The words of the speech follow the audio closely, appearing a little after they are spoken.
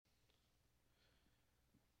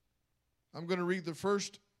I'm going to read the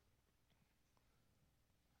first,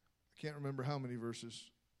 I can't remember how many verses,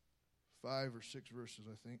 5 or 6 verses,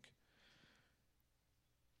 I think.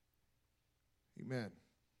 Amen.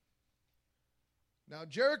 Now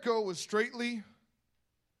Jericho was straitly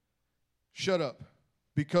shut up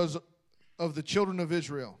because of the children of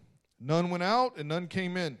Israel. None went out and none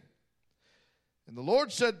came in. And the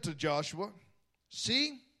Lord said to Joshua,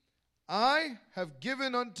 see, I have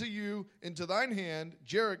given unto you into thine hand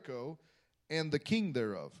Jericho and the king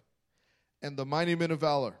thereof, and the mighty men of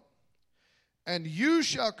valor. And you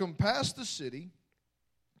shall compass the city,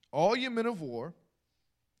 all ye men of war,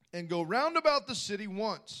 and go round about the city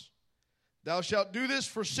once. Thou shalt do this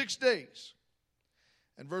for 6 days.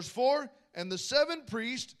 And verse 4, and the 7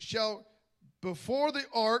 priests shall before the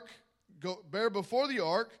ark bear before the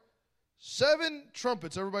ark 7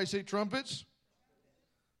 trumpets. Everybody say trumpets.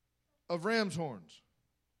 Of ram's horns.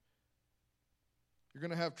 You're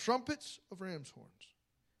going to have trumpets of ram's horns.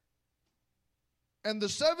 And the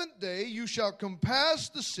 7th day you shall compass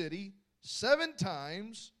the city 7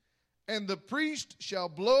 times, and the priest shall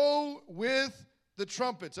blow with the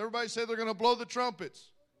trumpets. Everybody say they're going to blow the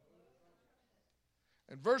trumpets.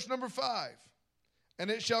 And verse number 5. And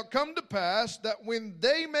it shall come to pass that when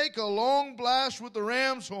they make a long blast with the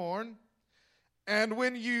ram's horn, and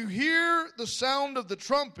when you hear the sound of the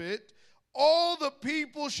trumpet, all the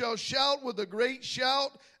people shall shout with a great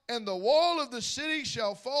shout, and the wall of the city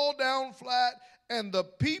shall fall down flat, and the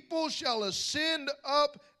people shall ascend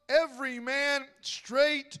up, every man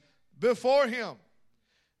straight before him.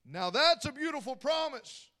 Now that's a beautiful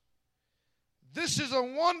promise. This is a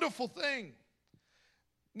wonderful thing.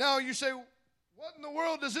 Now you say, what in the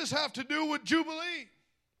world does this have to do with Jubilee?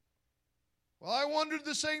 Well, I wondered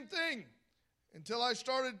the same thing until I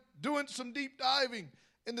started doing some deep diving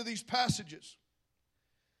into these passages.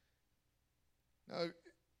 Now,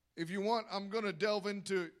 if you want, I'm going to delve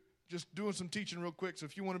into just doing some teaching real quick. So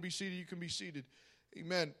if you want to be seated, you can be seated.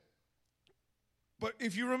 Amen. But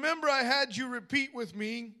if you remember, I had you repeat with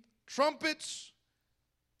me, trumpets,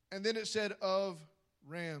 and then it said of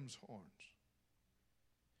ram's horns.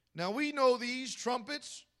 Now we know these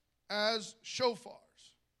trumpets as shofars.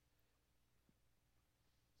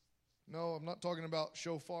 No, I'm not talking about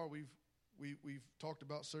shofar. We've talked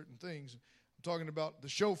about certain things. I'm talking about the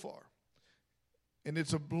shofar. And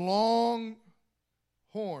it's a long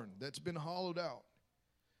horn that's been hollowed out.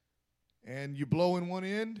 And you blow in one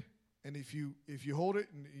end, and if you hold it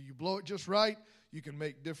and you blow it just right, you can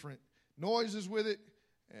make different noises with it,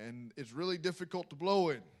 and it's really difficult to blow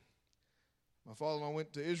in. My father-in-law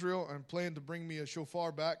went to Israel and planned to bring me a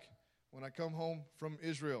shofar back when I come home from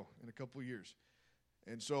Israel in a couple of years.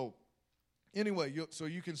 And so, anyway, so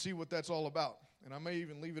you can see what that's all about. And I may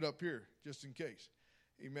even leave it up here just in case.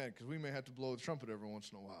 Amen, because we may have to blow the trumpet every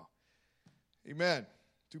once in a while. Amen.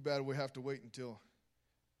 Too bad we have to wait until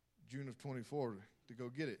June of 24 to go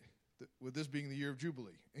get it, with this being the year of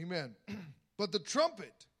Jubilee. Amen. But the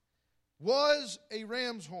trumpet was a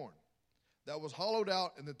ram's horn that was hollowed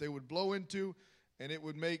out and that they would blow into, and it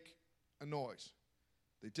would make a noise.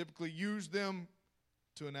 They typically used them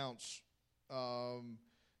to announce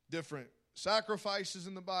different sacrifices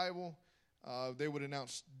in the Bible. They would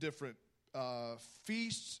announce different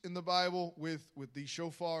feasts in the Bible with these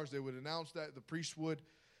shofars. They would announce that, the priests would,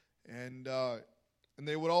 and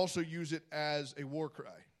they would also use it as a war cry.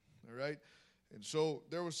 All right? And so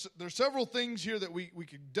there's several things here that we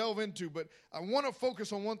could delve into, but I want to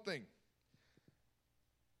focus on one thing.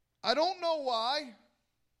 I don't know why,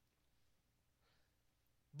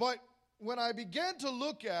 but when I began to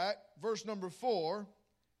look at verse number 4,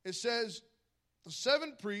 it says, the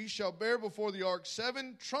 7 priests shall bear before the ark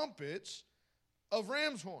 7 trumpets of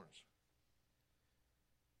ram's horns.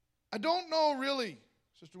 I don't know really,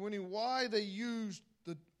 Sister Winnie, why they used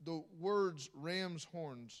the words ram's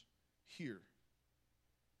horns here.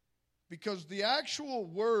 Because the actual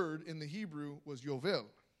word in the Hebrew was yovel.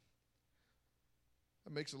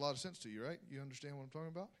 That makes a lot of sense to you, right? You understand what I'm talking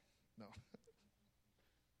about? No.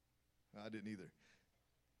 I didn't either.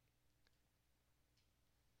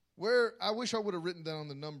 Where I wish I would have written down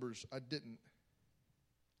the numbers. I didn't.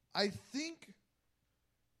 I think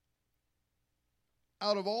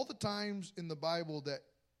out of all the times in the Bible that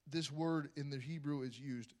this word in the Hebrew is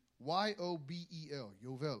used, Y-O-B-E-L,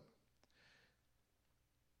 yovel.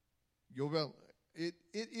 Yovel. It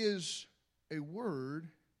is a word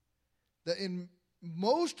that in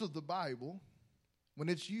most of the Bible, when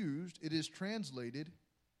it's used, it is translated,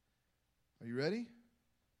 are you ready?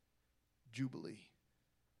 Jubilee.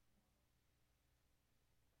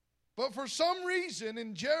 But for some reason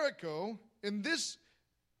in Jericho, in this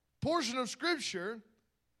portion of Scripture,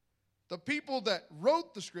 the people that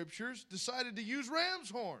wrote the scriptures decided to use ram's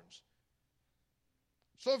horns.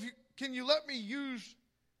 So can you let me use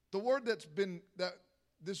the word that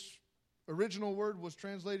this original word was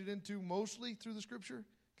translated into mostly through the scripture?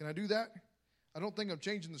 Can I do that? I don't think I'm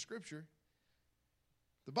changing the scripture.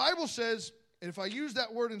 The Bible says, and if I use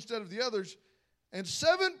that word instead of the others, and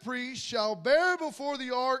 7 priests shall bear before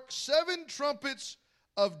the ark 7 trumpets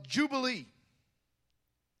of Jubilee.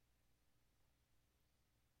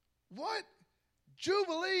 What?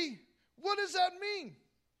 Jubilee? What does that mean?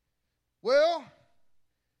 Well,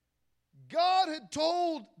 God had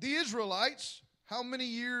told the Israelites how many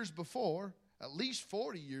years before, at least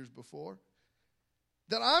 40 years before,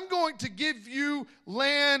 that I'm going to give you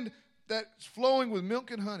land that's flowing with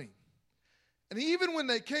milk and honey. And even when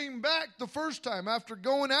they came back the first time after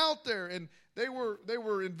going out there and they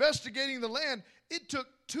were investigating the land, it took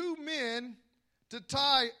 2 men to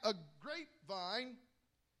tie a grapevine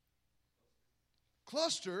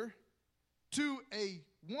cluster to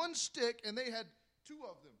one stick, and they had 2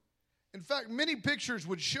 of them. In fact, many pictures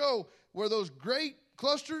would show where those great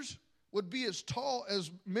clusters would be as tall as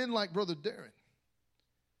men like Brother Darren.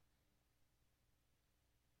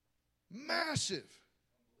 Massive.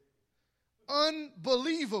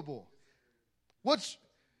 Unbelievable.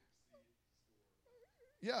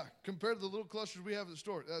 Compared to the little clusters we have at the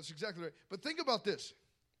store. That's exactly right. But think about this.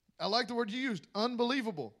 I like the word you used,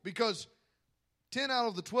 unbelievable, because 10 out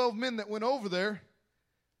of the 12 men that went over there,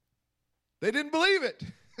 they didn't believe it.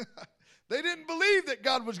 They didn't believe that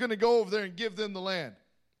God was going to go over there and give them the land.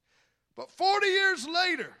 But 40 years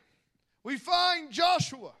later, we find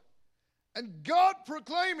Joshua and God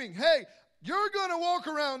proclaiming, hey, you're going to walk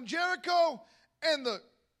around Jericho and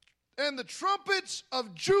the trumpets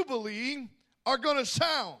of Jubilee are going to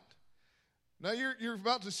sound. Now, you're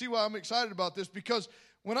about to see why I'm excited about this, because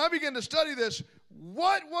when I began to study this,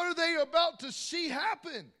 what were they about to see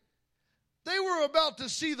happen? They were about to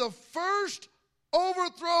see the first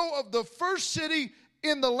overthrow of the first city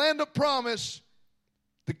in the land of promise,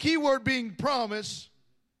 the key word being promise.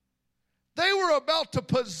 They were about to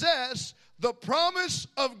possess the promise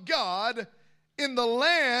of God in the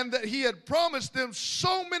land that he had promised them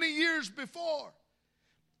so many years before.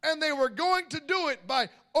 And they were going to do it by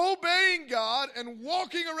obeying God and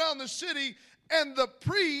walking around the city, and the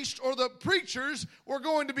priest or the preachers were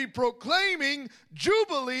going to be proclaiming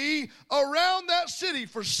Jubilee around that city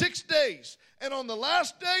for 6 days. And on the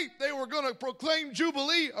last day, they were going to proclaim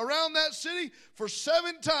Jubilee around that city for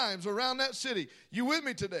 7 times around that city. You with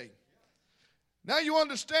me today? Now you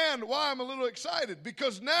understand why I'm a little excited,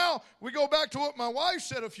 because now we go back to what my wife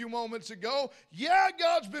said a few moments ago. Yeah,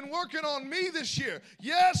 God's been working on me this year.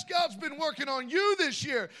 Yes, God's been working on you this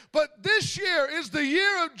year. But this year is the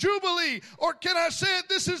year of Jubilee. Or can I say it?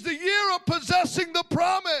 This is the year of possessing the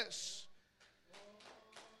promise.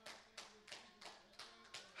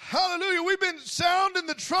 Hallelujah. We've been sounding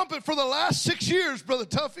the trumpet for the last 6 years, Brother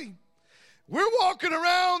Tuffy. We're walking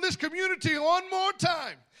around this community one more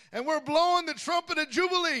time, and we're blowing the trumpet of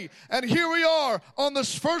Jubilee. And here we are on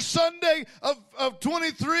this first Sunday of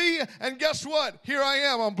 23. And guess what? Here I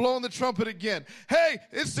am. I'm blowing the trumpet again. Hey,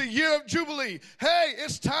 it's the year of Jubilee. Hey,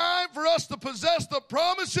 it's time for us to possess the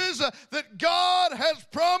promises that God has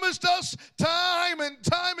promised us time and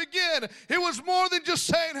time again. It was more than just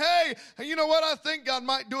saying, hey, you know what? I think God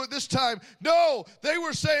might do it this time. No, they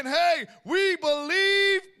were saying, hey, we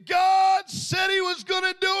believe God said he was going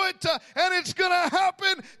to do it, and it's going to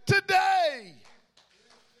happen today.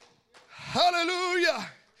 Hallelujah.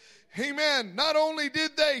 Amen. Not only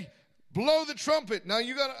did they blow the trumpet. Now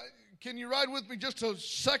can you ride with me just a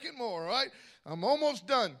second more, all right? I'm almost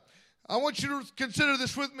done. I want you to consider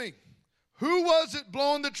this with me. Who was it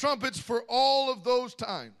blowing the trumpets for all of those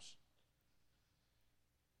times?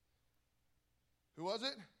 Who was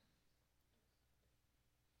it?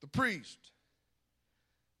 The priest.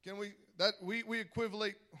 Can we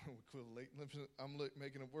equivalate? I'm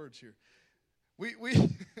making up words here. We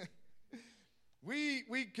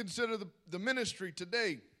consider the ministry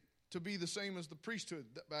today to be the same as the priesthood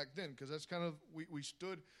back then, because that's kind of we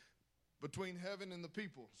stood between heaven and the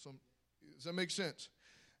people. So does that make sense?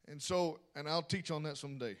 And I'll teach on that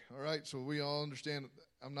someday. All right. So we all understand.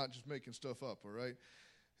 I'm not just making stuff up. All right.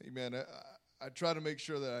 Amen. I try to make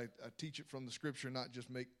sure that I teach it from the scripture, not just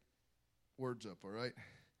make words up. All right.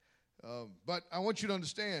 But I want you to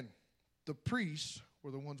understand, the priests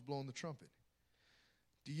were the ones blowing the trumpet.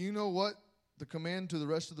 Do you know what the command to the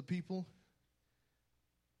rest of the people?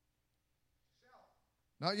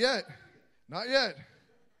 Not yet. Not yet.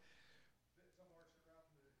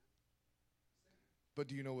 But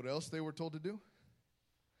do you know what else they were told to do?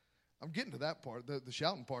 I'm getting to that part, the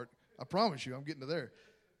shouting part. I promise you, I'm getting to there.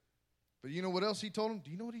 But you know what else he told them? Do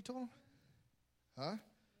you know what he told them? Huh?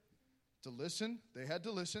 To listen. They had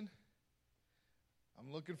to listen.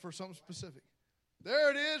 I'm looking for something specific. There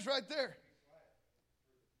it is right there.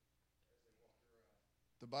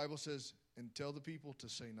 The Bible says, and tell the people to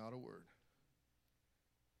say not a word.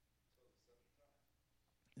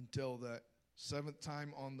 Until that seventh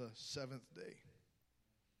time on the seventh day.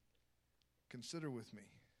 Consider with me.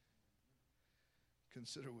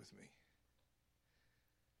 Consider with me.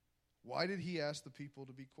 Why did he ask the people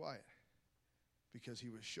to be quiet? Because he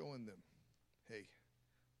was showing them, hey,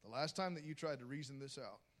 the last time that you tried to reason this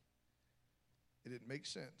out, it didn't make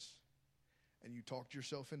sense. And you talked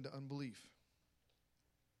yourself into unbelief.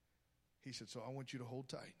 He said, so I want you to hold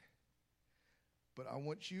tight. But I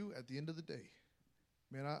want you at the end of the day,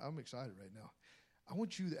 man, I'm excited right now. I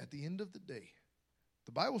want you at the end of the day,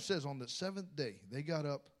 the Bible says on the seventh day, they got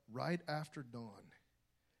up right after dawn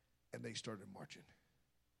and they started marching.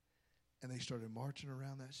 And they started marching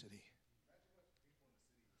around that city.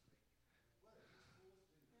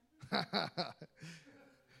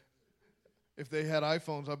 If they had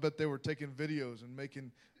iPhones, I bet they were taking videos and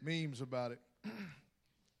making memes about it.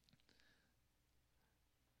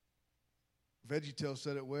 VeggieTale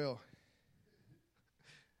said it well.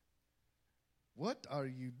 What are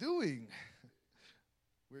you doing?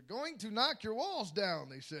 We're going to knock your walls down,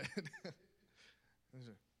 they said.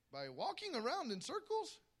 By walking around in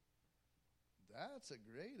circles? That's a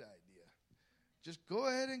great idea. Just go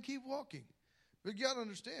ahead and keep walking. But you got to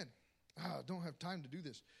understand, I don't have time to do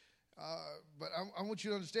this. But I want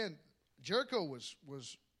you to understand, Jericho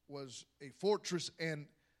was a fortress, and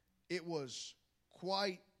it was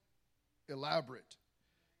quite elaborate.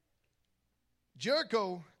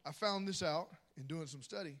 Jericho, I found this out in doing some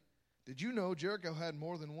study. Did you know Jericho had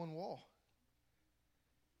more than one wall?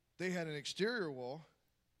 They had an exterior wall,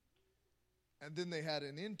 and then they had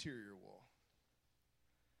an interior wall.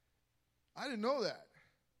 I didn't know that.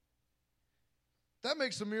 That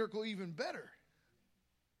makes the miracle even better.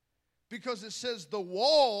 Because it says the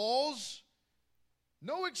walls,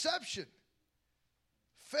 no exception,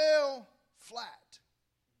 fell flat.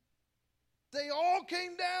 They all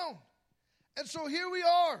came down. And so here we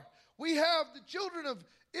are. We have the children of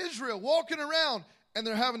Israel walking around, and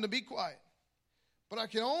they're having to be quiet. But I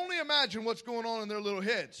can only imagine what's going on in their little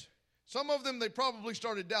heads. Some of them, they probably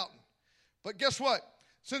started doubting. But guess what?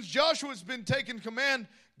 Since Joshua's been taking command,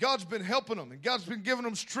 God's been helping them, and God's been giving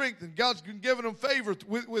them strength, and God's been giving them favor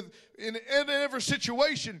in every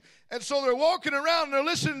situation. And so they're walking around, and they're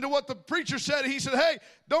listening to what the preacher said. He said, hey,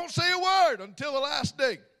 don't say a word until the last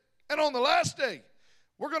day. And on the last day,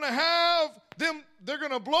 we're going to have them, they're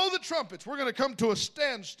going to blow the trumpets. We're going to come to a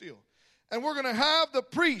standstill. And we're going to have the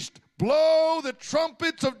priest blow the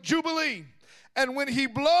trumpets of Jubilee. And when they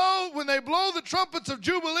blow the trumpets of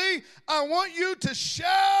Jubilee, I want you to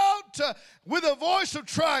shout with a voice of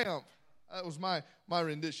triumph. That was my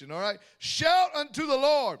rendition, all right? Shout unto the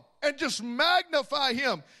Lord and just magnify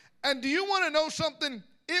him. And do you want to know something?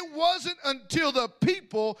 It wasn't until the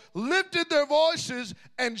people lifted their voices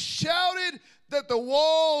and shouted that the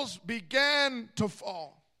walls began to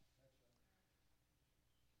fall.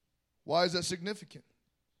 Why is that significant?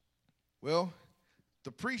 Well,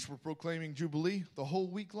 the priests were proclaiming Jubilee the whole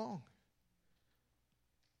week long.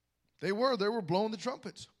 They were blowing the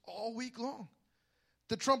trumpets all week long.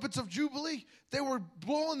 The trumpets of Jubilee, they were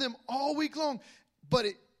blowing them all week long. But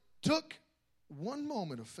it took one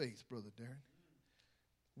moment of faith, Brother Darren.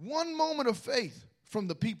 One moment of faith from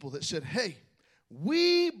the people that said, hey,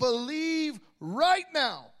 we believe right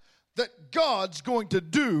now that God's going to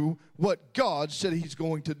do what God said he's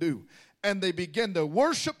going to do. And they begin to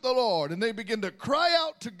worship the Lord, and they begin to cry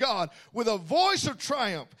out to God with a voice of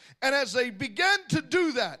triumph. And as they began to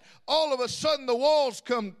do that, all of a sudden the walls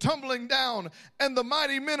come tumbling down, and the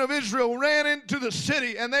mighty men of Israel ran into the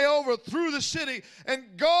city, and they overthrew the city, and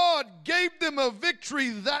God gave them a victory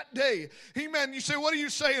that day. Amen. You say, what are you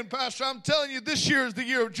saying, Pastor? I'm telling you, this year is the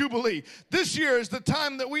year of Jubilee. This year is the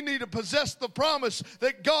time that we need to possess the promise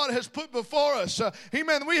that God has put before us.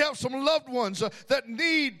 Amen. We have some loved ones that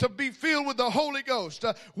need to be filled with the Holy Ghost.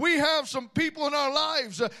 We have some people in our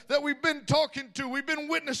lives that we've been talking to, we've been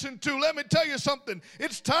witnessing to. Let me tell you something.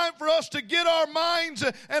 It's time for us to get our minds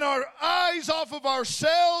and our eyes off of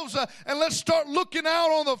ourselves, and let's start looking out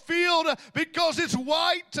on the field, because it's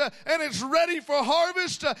white and it's ready for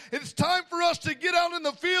harvest. It's time for us to get out in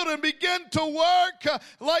the field and begin to work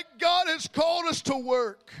like God has called us to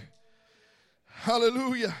work.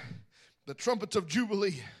 Hallelujah. The trumpets of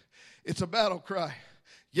Jubilee. It's a battle cry.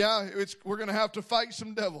 Yeah, we're going to have to fight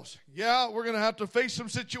some devils. Yeah, we're going to have to face some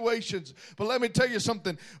situations. But let me tell you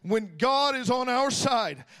something. When God is on our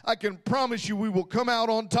side, I can promise you we will come out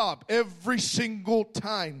on top every single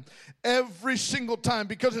time. Every single time.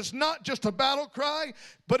 Because it's not just a battle cry,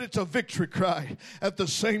 but it's a victory cry at the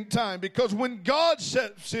same time. Because when God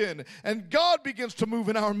steps in and God begins to move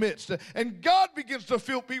in our midst, and God begins to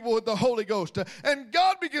fill people with the Holy Ghost, and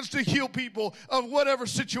God begins to heal people of whatever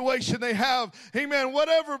situation they have, amen,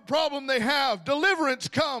 whatever problem they have, deliverance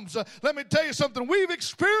comes. Let me tell you something. We've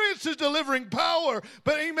experienced His delivering power,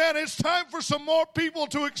 but amen, it's time for some more people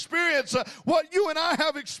to experience what you and I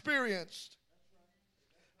have experienced.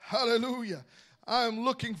 Hallelujah. I am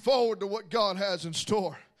looking forward to what God has in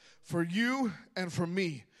store for you and for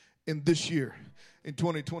me in this year, in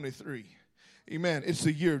 2023. Amen. It's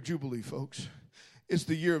the year of Jubilee, folks. It's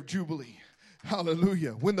the year of Jubilee.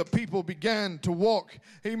 Hallelujah. When the people began to walk,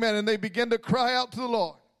 amen, and they began to cry out to the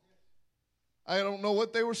Lord. I don't know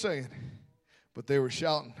what they were saying, but they were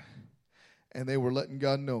shouting, and they were letting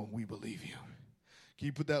God know, we believe you. Can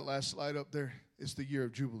you put that last slide up there? It's the year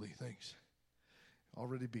of Jubilee. Thanks.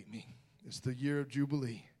 Already beat me. It's the year of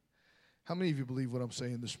Jubilee. How many of you believe what I'm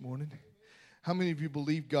saying this morning? How many of you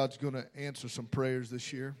believe God's going to answer some prayers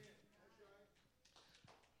this year?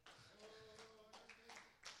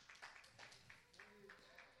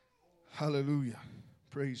 Hallelujah.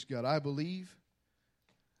 Praise God. I believe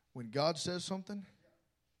when God says something,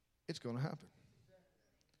 it's going to happen.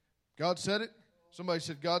 God said it. Somebody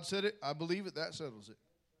said, God said it. I believe it. That settles it.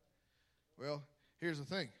 Well, here's the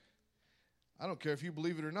thing. I don't care if you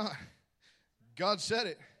believe it or not. God said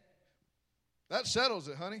it. That settles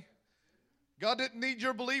it, honey. God didn't need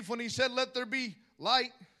your belief when He said, let there be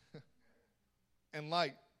light. And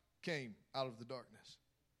light came out of the darkness.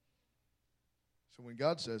 So when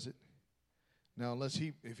God says it, now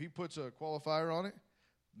if He puts a qualifier on it,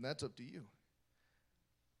 then that's up to you.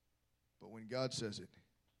 But when God says it,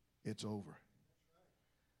 it's over.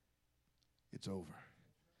 It's over.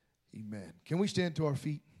 Amen. Can we stand to our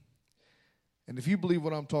feet? And if you believe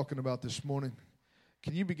what I'm talking about this morning,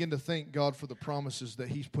 can you begin to thank God for the promises that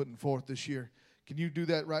He's putting forth this year? Can you do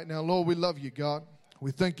that right now? Lord, we love you, God.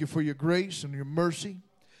 We thank you for your grace and your mercy.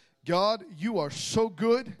 God, you are so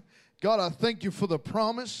good. God, I thank you for the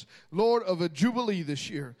promise, Lord, of a jubilee this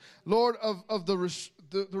year. Lord, of the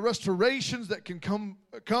restorations that can come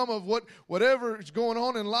of whatever is going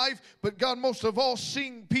on in life. But God, most of all,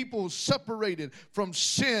 seeing people separated from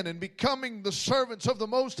sin and becoming the servants of the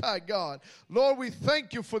Most High God. Lord, we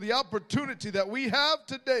thank you for the opportunity that we have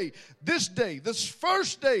today, this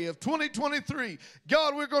first day of 2023.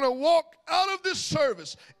 God, we're going to walk out of this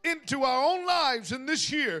service into our own lives in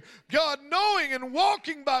this year. God, knowing and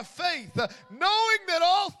walking by faith, knowing that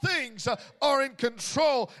all things are in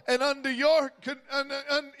control and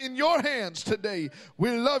in your hands today.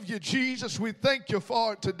 We love you, Jesus. We thank you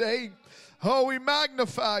for it today. Oh, we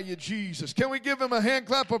magnify you, Jesus. Can we give Him a hand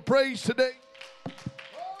clap of praise today?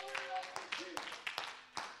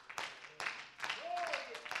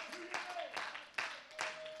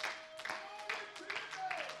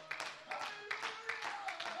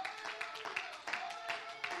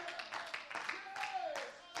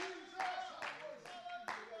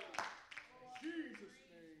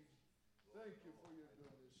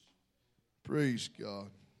 Praise God.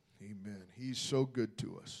 Amen. He's so good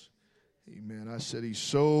to us. Amen. I said He's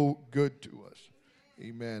so good to us.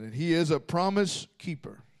 Amen. And He is a promise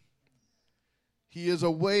keeper. He is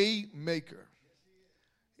a way maker.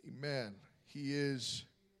 Amen. He is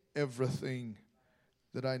everything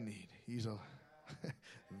that I need.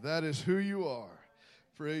 That is who you are.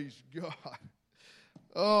 Praise God.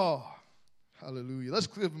 Oh, hallelujah. Let's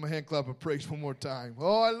give Him a hand clap of praise one more time.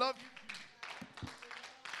 Oh, I love you.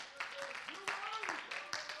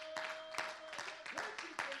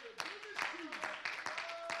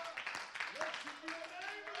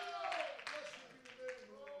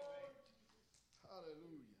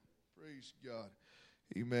 Praise God.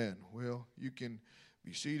 Amen. Well, you can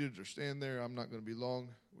be seated or stand there. I'm not going to be long.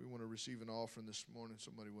 We want to receive an offering this morning.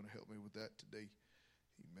 Somebody want to help me with that today.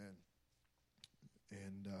 Amen.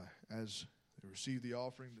 And as they receive the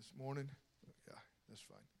offering this morning, yeah, that's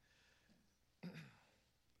fine.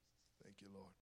 Thank you, Lord.